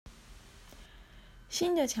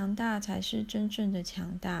心的强大才是真正的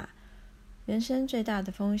强大。人生最大的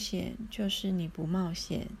风险就是你不冒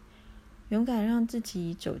险。勇敢让自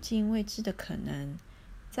己走进未知的可能，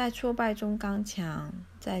在挫败中刚强，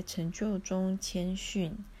在成就中谦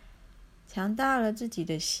逊。强大了自己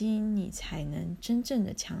的心，你才能真正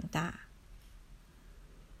的强大。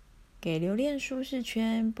给留恋舒适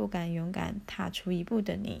圈、不敢勇敢踏出一步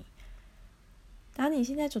的你，当你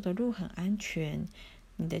现在走的路很安全，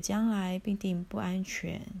你的将来必定不安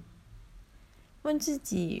全。问自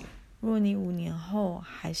己，若你5年后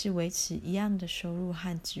还是维持一样的收入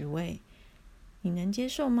和职位，你能接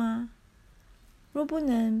受吗？若不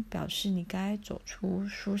能，表示你该走出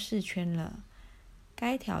舒适圈了，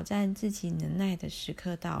该挑战自己能耐的时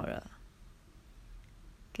刻到了。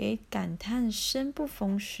给感叹生不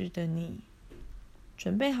逢时的你，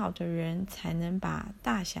准备好的人才能把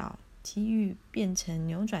大小机遇变成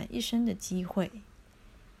扭转一生的机会。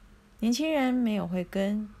年轻人没有慧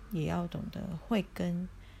根，也要懂得慧根，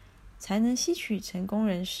才能吸取成功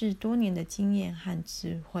人士多年的经验和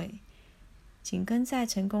智慧，紧跟在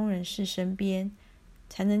成功人士身边，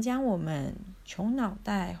才能将我们穷脑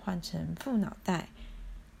袋换成富脑袋，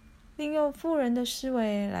利用富人的思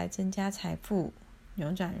维来增加财富，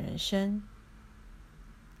扭转人生。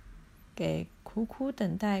给苦苦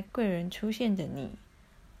等待贵人出现的你，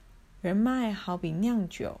人脉好比酿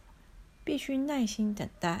酒，必须耐心等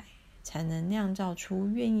待，才能酿造出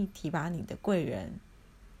愿意提拔你的贵人。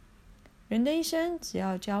人的一生只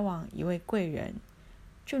要交往一位贵人，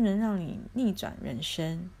就能让你逆转人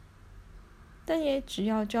生，但也只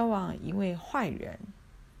要交往一位坏人，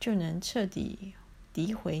就能彻底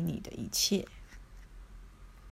诋毁你的一切。